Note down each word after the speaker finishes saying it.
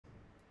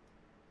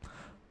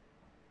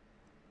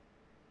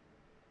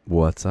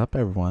What's up,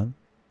 everyone?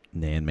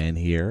 NanMan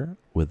here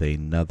with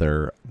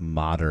another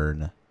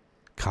modern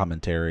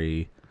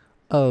commentary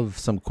of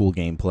some cool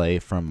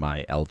gameplay from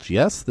my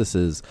LGS. This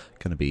is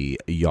going to be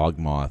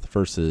Yawgmoth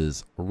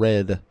versus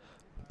Red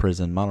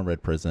Prison, Mono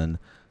Red Prison.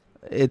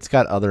 It's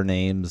got other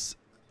names.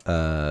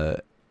 8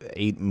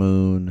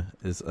 Moon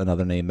is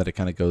another name that it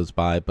kind of goes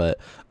by,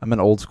 but I'm an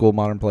old school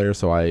modern player,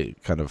 so I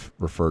kind of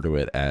refer to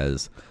it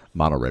as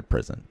Mono Red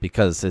Prison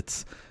because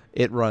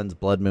it runs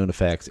Blood Moon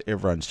effects, it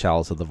runs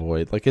Chalice of the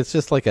Void. Like, it's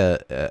just like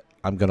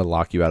I'm going to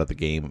lock you out of the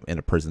game in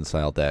a prison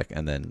style deck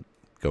and then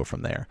go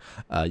from there.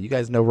 You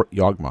guys know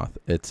Yawgmoth.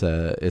 It's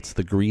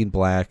the green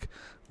black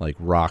like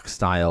rock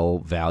style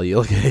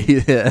value.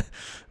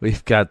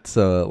 We've got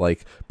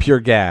like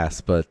pure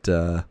gas, but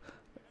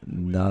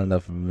not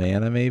enough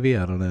mana maybe.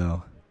 I don't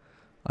know.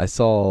 I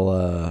saw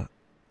a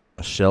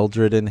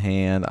Sheldred in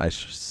hand.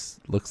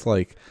 Looks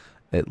like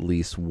at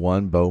least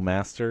one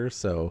Bowmaster,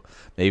 so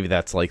maybe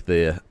that's like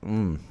the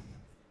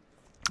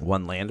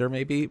one lander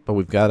maybe, but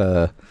we've got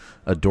a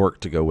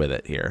dork to go with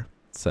it here.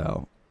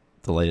 So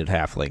Delated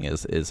Halfling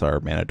is our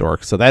mana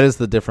dork. So that is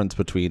the difference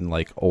between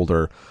like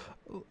older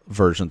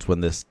versions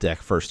when this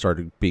deck first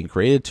started being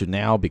created to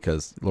now,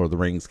 because Lord of the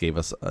Rings gave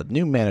us a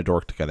new mana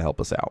dork to kind of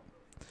help us out.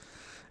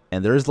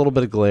 And there is a little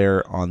bit of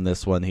glare on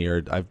this one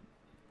here. I've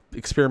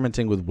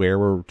experimenting with where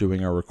we're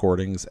doing our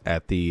recordings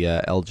at the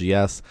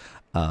LGS.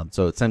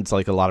 So it seems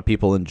like a lot of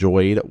people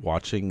enjoyed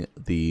watching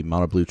the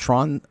Mono Blue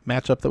Tron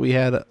matchup that we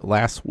had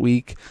last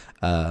week.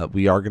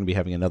 We are going to be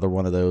having another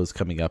one of those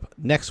coming up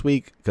next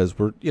week because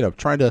we're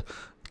trying to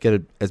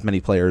get as many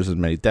players and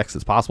many decks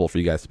as possible for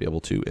you guys to be able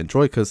to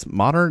enjoy, because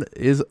Modern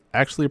is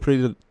actually a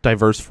pretty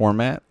diverse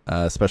format,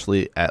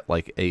 especially at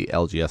like a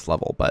LGS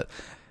level. But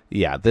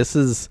yeah, this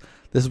is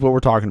what we're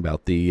talking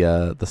about, the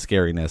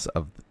scariness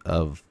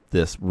of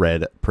this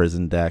red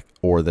prison deck,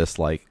 or this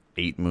like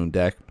 8 Moon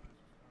deck.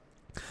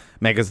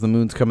 Magus the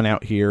Moon's coming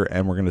out here,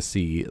 and we're going to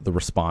see the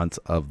response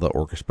of the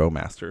Orcish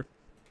Bowmaster.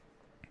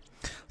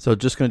 So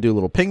just going to do a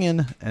little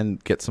ping-in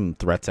and get some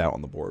threats out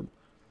on the board.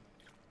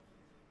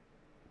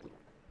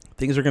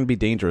 Things are going to be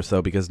dangerous,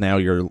 though, because now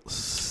you're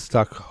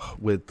stuck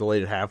with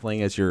Delated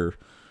Halfling as your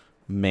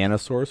mana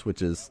source,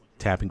 which is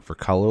tapping for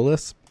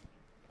colorless,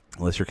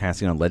 unless you're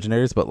casting on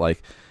legendaries. But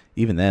like,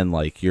 even then,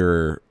 like,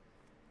 you're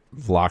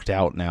locked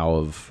out now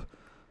of,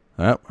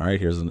 oh, all right,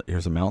 here's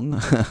a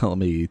mountain. Let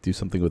me do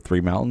something with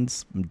 3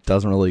 mountains.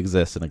 Doesn't really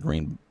exist in a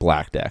green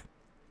black deck.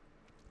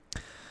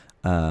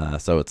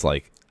 So it's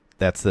like,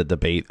 that's the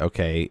debate.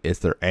 Okay, is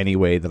there any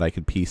way that I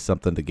could piece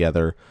something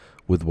together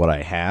with what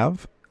I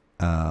have?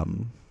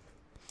 And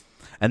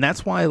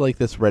that's why like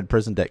this red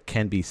prison deck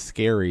can be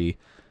scary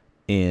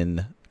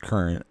in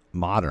current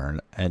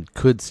Modern and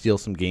could steal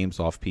some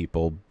games off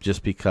people,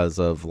 just because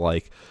of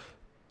like,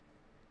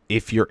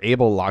 if you're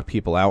able to lock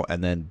people out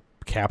and then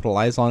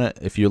capitalize on it,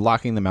 if you're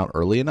locking them out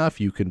early enough,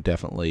 you can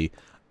definitely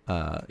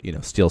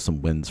steal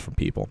some wins from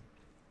people.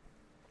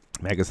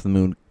 Magus of the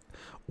Moon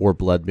or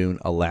Blood Moon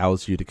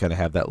allows you to kind of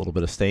have that little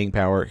bit of staying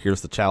power.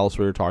 Here's the Chalice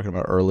we were talking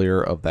about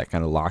earlier, of that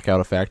kind of lockout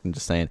effect, and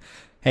just saying,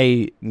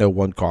 hey, no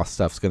one cost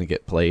stuff's going to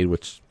get played,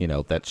 which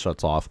that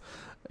shuts off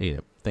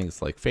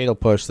things like Fatal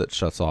Push, that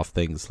shuts off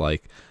things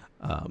like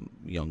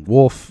Young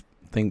Wolf,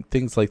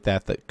 things like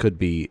that could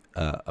be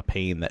a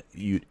pain that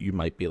you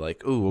might be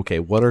like, ooh, okay,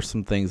 what are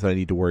some things that I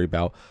need to worry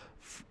about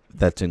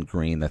that's in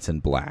green, that's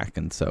in black?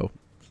 And so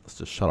let's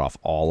just shut off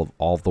all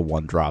of the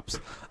 1-drops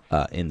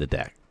in the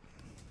deck.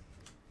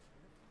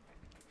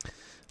 A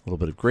little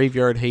bit of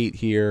Graveyard Hate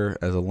here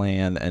as a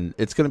land, and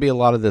it's going to be a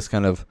lot of this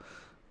kind of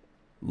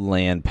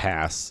land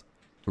pass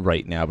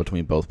right now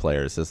between both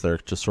players, as they're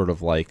just sort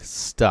of like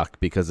stuck,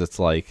 because it's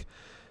like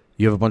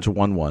you have a bunch of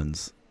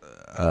 1/1s,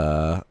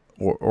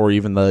 or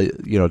even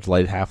the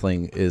Delighted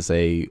Halfling is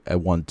a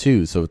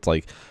 1/2, so it's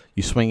like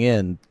you swing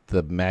in,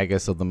 the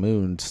Magus of the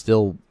Moon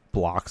still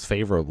blocks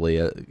favorably.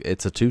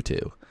 It's a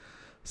 2/2,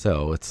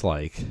 so it's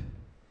like,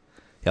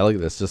 yeah, look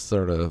at this, just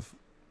sort of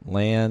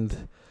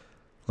land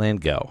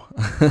go.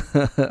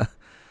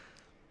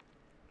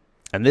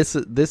 And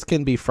this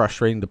can be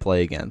frustrating to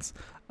play against,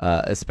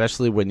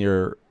 especially when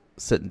you're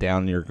sitting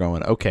down and you're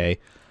going, okay,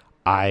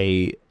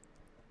 I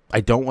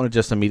don't want to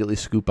just immediately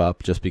scoop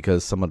up just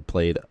because someone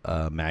played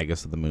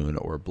Magus of the Moon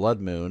or Blood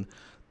Moon.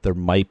 There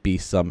might be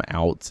some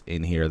outs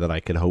in here that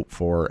I could hope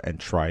for and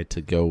try to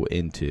go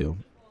into.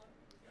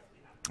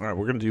 All right,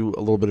 we're going to do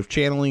a little bit of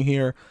channeling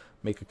here,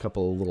 make a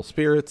couple of little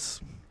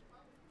spirits.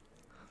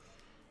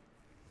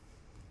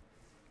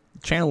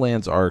 Channel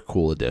lands are a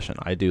cool addition.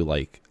 I do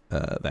like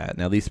that.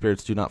 Now, these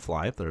spirits do not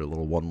fly. They're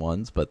little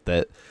 1/1s, but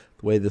the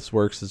way this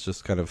works is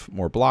just kind of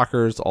more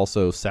blockers,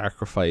 also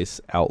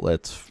sacrifice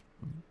outlets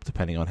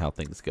depending on how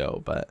things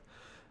go. But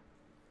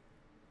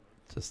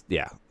just,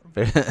 yeah,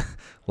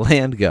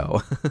 land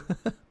go.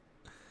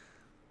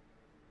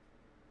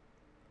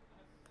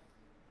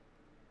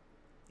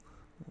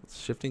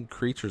 Shifting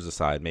creatures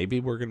aside, maybe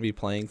we're going to be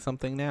playing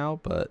something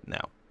now, but no.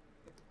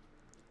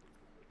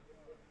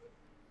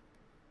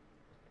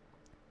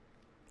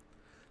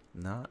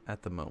 Not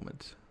at the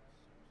moment.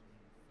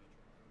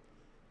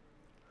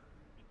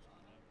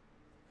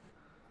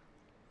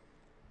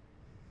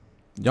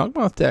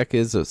 Yawgmoth deck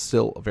is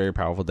still a very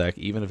powerful deck,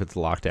 even if it's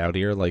locked out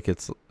here. Like,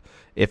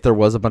 if there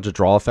was a bunch of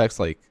draw effects,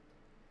 like,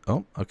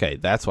 oh, okay,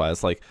 that's why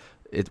it's like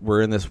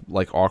we're in this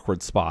like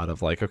awkward spot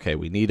of like, okay,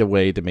 we need a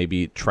way to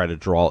maybe try to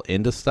draw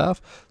into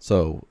stuff.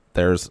 So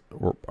there's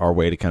our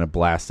way to kind of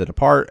blast it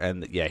apart,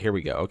 and yeah, here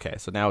we go. Okay,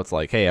 so now it's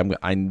like, hey,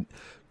 I'm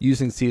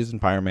using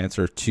Seasoned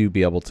Pyromancer to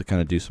be able to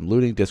kind of do some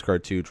looting,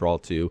 discard 2, draw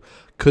 2.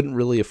 Couldn't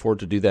really afford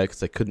to do that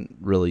because I couldn't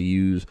really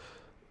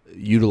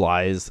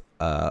utilize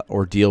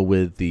or deal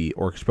with the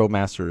Orc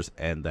Spellmasters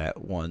and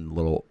that one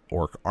little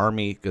Orc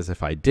army, because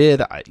if I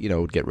did, it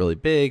would get really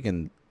big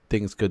and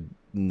things could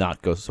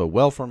not go so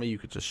well for me. You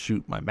could just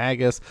shoot my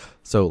Magus.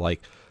 So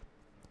like,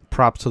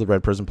 props to the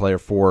Red Prison player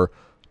for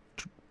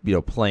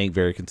playing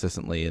very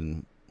consistently,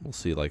 and we'll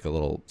see like a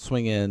little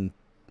swing in,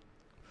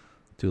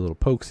 do a little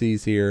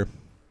pokesies here.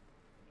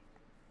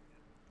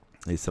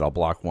 He said I'll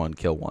block 1,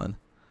 kill 1.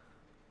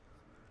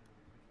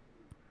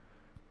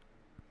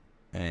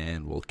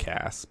 And we'll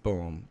cast,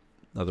 boom,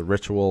 another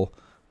ritual,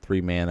 3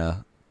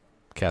 mana,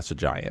 cast a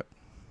giant.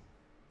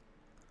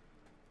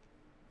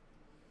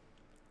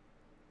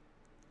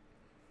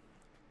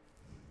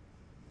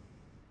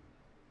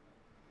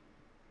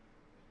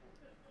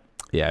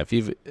 Yeah, if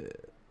you've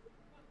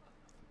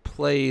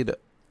played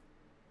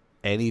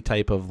any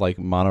type of like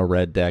mono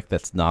red deck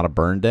that's not a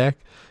burn deck,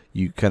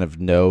 you kind of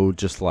know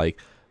just like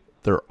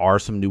there are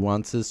some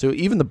nuances. So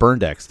even the burn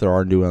decks, there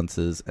are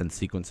nuances and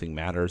sequencing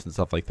matters and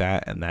stuff like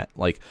that. And that,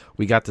 like,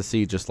 we got to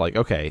see just like,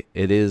 okay,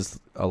 it is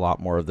a lot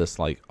more of this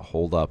like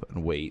hold up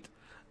and wait.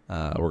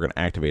 We're going to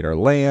activate our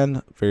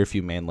land. Very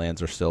few man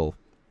lands are still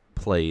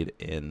played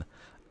in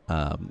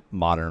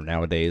modern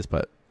nowadays,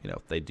 but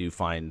they do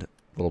find a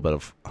little bit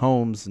of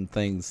homes and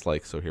things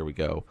like, so here we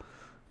go.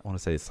 I want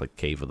to say it's like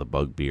Cave of the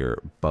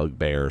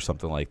Bugbear or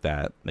something like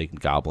that, making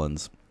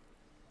goblins.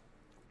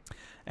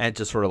 And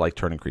just sort of like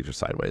turning creatures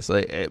sideways. So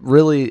it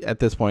really, at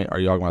this point, our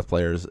Yawgmoth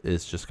players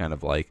is just kind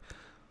of like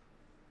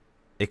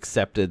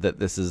accepted that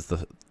this is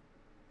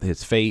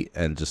his fate,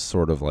 and just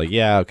sort of like,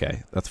 yeah,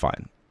 okay, that's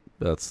fine.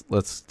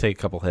 Let's take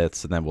a couple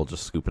hits, and then we'll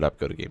just scoop it up,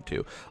 go to game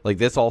 2. Like,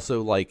 this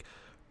also like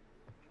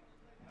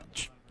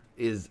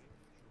is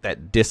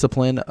that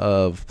discipline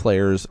of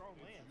players.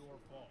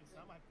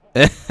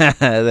 I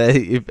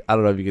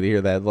don't know if you can hear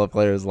that. The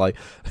players like,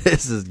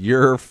 this is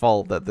your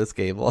fault that this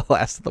game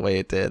lasted the way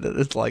it did. And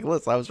it's like,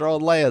 listen, I was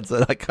drawing lands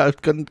and I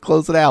couldn't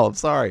close it out. I'm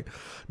sorry.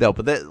 No,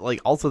 but that,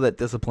 like, also that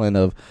discipline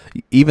of,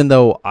 even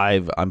though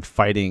I'm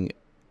fighting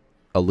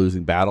a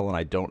losing battle and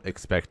I don't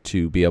expect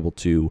to be able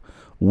to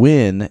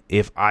win,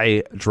 if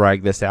I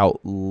drag this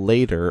out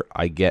later,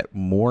 I get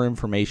more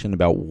information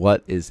about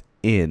what is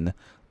in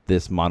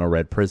this mono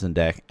red prison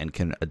deck and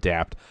can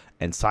adapt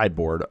and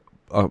sideboard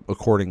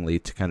accordingly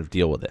to kind of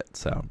deal with it.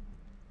 So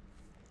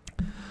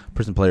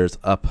prison players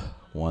up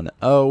 1-0.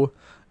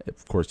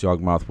 Of course,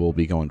 Yawgmoth will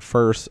be going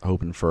first,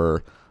 hoping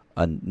for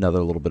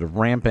another little bit of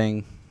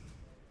ramping.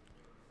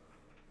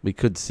 We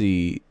could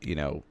see,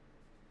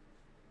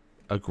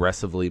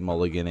 aggressively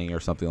mulliganing or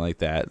something like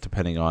that,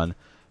 depending on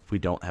if we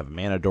don't have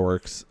mana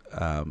dorks.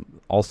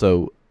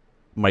 Also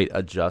might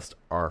adjust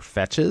our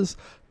fetches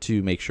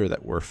to make sure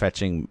that we're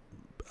fetching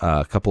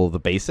a couple of the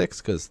basics,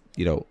 because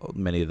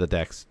many of the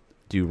decks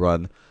do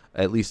run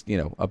at least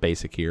a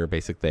basic here, a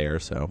basic there.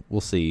 So we'll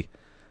see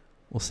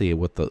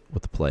what the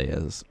play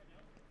is.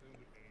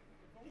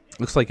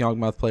 Looks like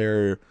Yawgmoth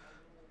player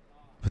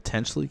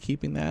potentially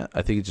keeping that.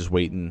 I think he's just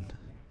waiting,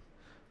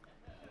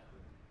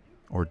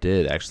 or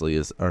did actually.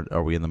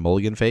 Are we in the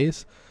mulligan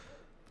phase?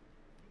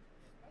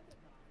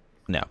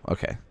 No.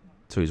 Okay,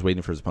 so he's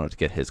waiting for his opponent to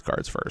get his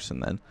cards first,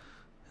 and then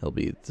he'll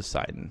be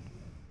deciding.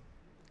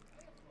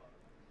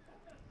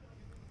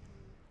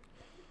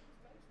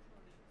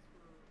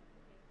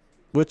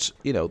 Which,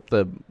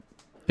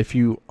 if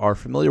you are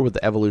familiar with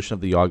the evolution of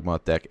the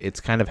Yawgmoth deck, it's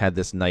kind of had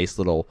this nice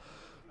little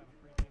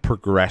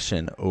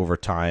progression over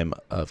time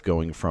of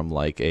going from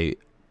like a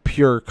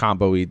pure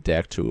combo-y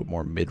deck to a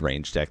more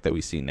mid-range deck that we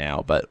see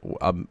now. But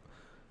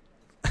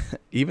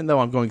even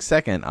though I'm going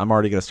second, I'm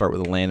already going to start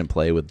with a land and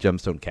play with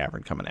Gemstone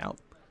Cavern coming out.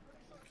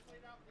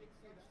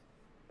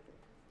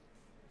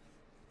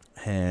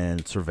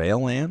 And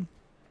Surveil land.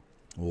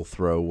 We'll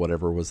throw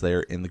whatever was there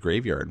in the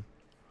graveyard.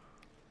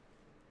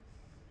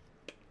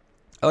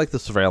 I like the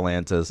Surveil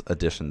lands as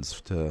additions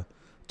to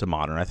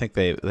Modern. I think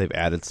they've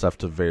added stuff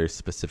to very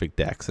specific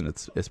decks, and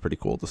it's pretty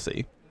cool to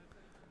see.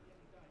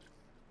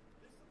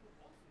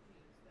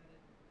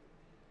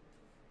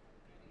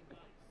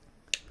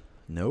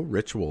 No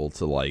ritual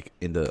to like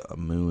into a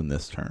moon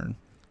this turn,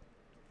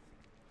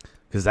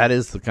 because that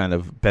is the kind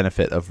of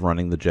benefit of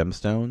running the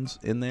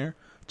gemstones in there.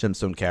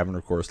 Gemstone Cavern,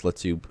 of course,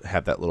 lets you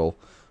have that little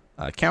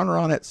counter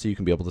on it, so you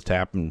can be able to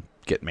tap and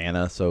get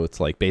mana. So it's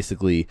like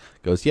basically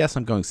goes, yes,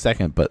 I'm going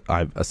second, but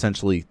I'm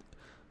essentially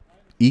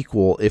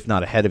equal, if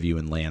not ahead of you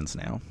in lands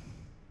now.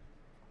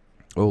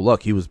 Oh,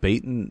 look, he was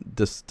baiting,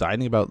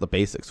 deciding about the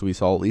basics. So we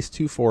saw at least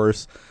 2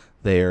 forests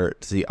there.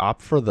 Does he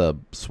opt for the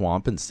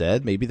swamp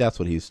instead? Maybe that's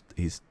what he's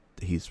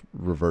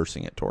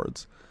reversing it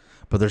towards.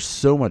 But there's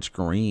so much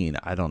green.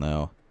 I don't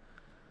know.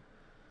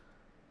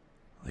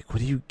 Like, what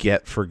do you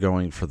get for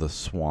going for the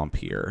swamp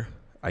here?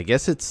 I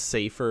guess it's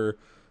safer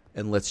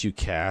and lets you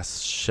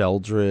cast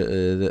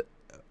Sheldred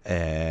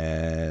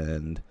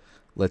and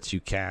lets you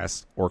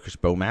cast Orcish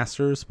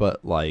Bowmasters,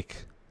 but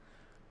like,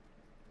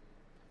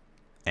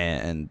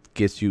 and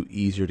gets you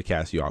easier to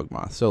cast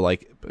Yawgmoth. So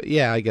like,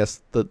 yeah, I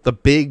guess the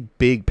big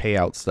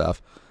payout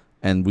stuff,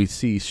 and we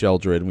see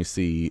Sheldred and we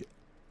see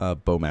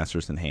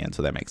Bowmasters in hand,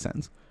 so that makes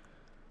sense.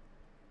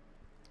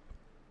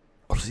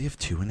 Oh, does he have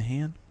 2 in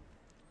hand?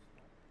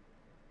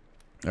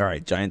 All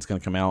right, Giant's going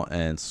to come out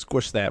and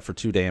squish that for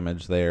 2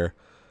 damage there.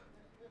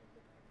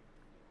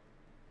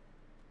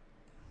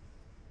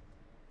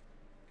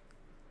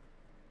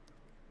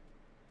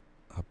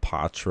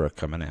 Apatra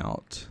coming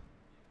out.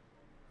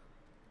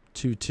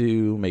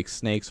 2/2 makes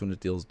snakes when it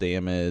deals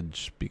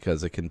damage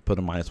because it can put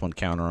a -1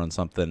 counter on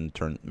something,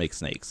 make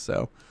snakes.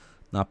 So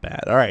not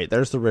bad. All right,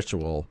 there's the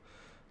ritual.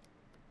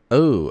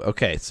 Oh,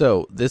 okay.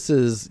 So this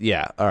is,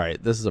 yeah. All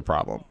right, this is a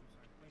problem.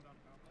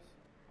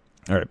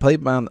 All right,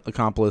 Playbound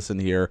Accomplice in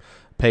here.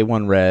 Pay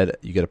 1 red.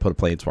 You got to put a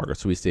Planeswalker.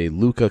 So we see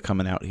Luca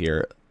coming out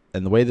here.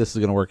 And the way this is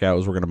going to work out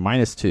is we're going to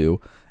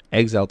 -2,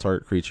 exile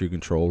target creature you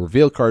control,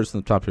 reveal cards from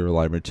the top of your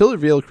library until you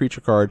reveal a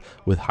creature card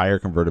with higher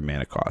converted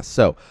mana cost.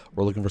 So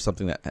we're looking for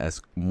something that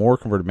has more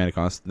converted mana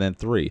cost than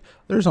 3.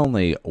 There's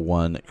only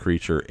 1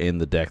 creature in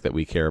the deck that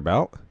we care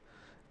about.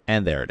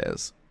 And there it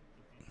is.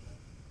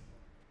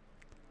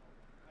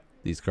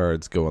 These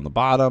cards go on the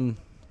bottom.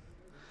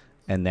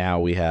 And now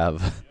we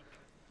have,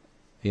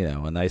 you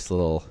know, a nice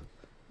little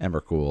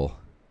Emrakul.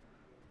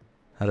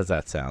 How does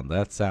that sound?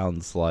 That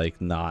sounds like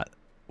not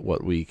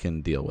what we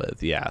can deal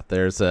with. Yeah,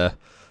 there's a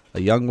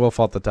young wolf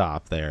at the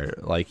top there.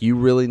 Like, you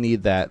really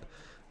need that.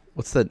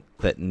 What's that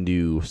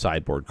new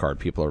sideboard card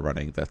people are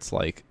running that's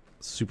like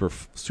super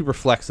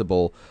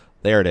flexible?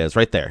 There it is,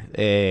 right there.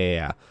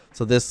 Yeah.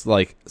 So this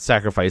like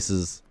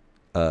sacrifices.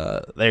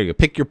 There you go.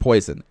 Pick your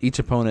poison. Each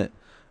opponent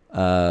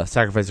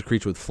sacrifice a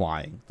creature with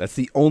flying. That's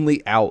the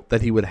only out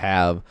that he would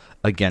have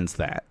against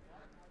that.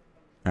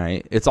 All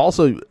right. It's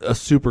also a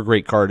super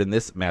great card in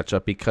this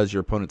matchup because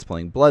your opponent's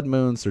playing Blood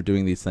Moons. They're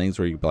doing these things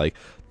where you like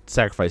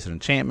sacrifice an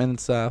enchantment and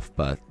stuff.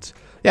 But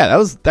yeah, that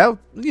was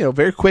you know,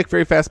 very quick,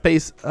 very fast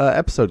paced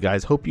episode,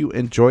 guys. Hope you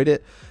enjoyed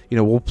it. You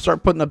know, we'll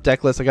start putting up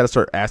deck lists. I got to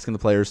start asking the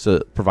players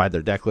to provide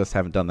their deck list.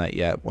 Haven't done that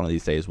yet. One of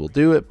these days we'll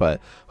do it.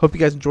 But hope you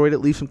guys enjoyed it.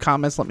 Leave some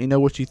comments. Let me know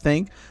what you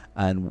think.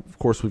 And of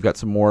course, we've got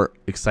some more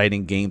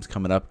exciting games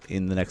coming up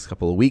in the next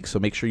couple of weeks. So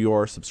make sure you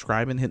are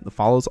subscribing, hitting the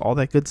follows, all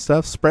that good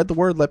stuff. Spread the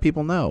word. Let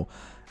people know.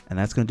 And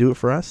that's going to do it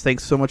for us.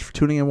 Thanks so much for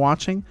tuning and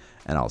watching.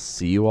 And I'll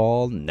see you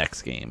all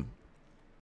next game.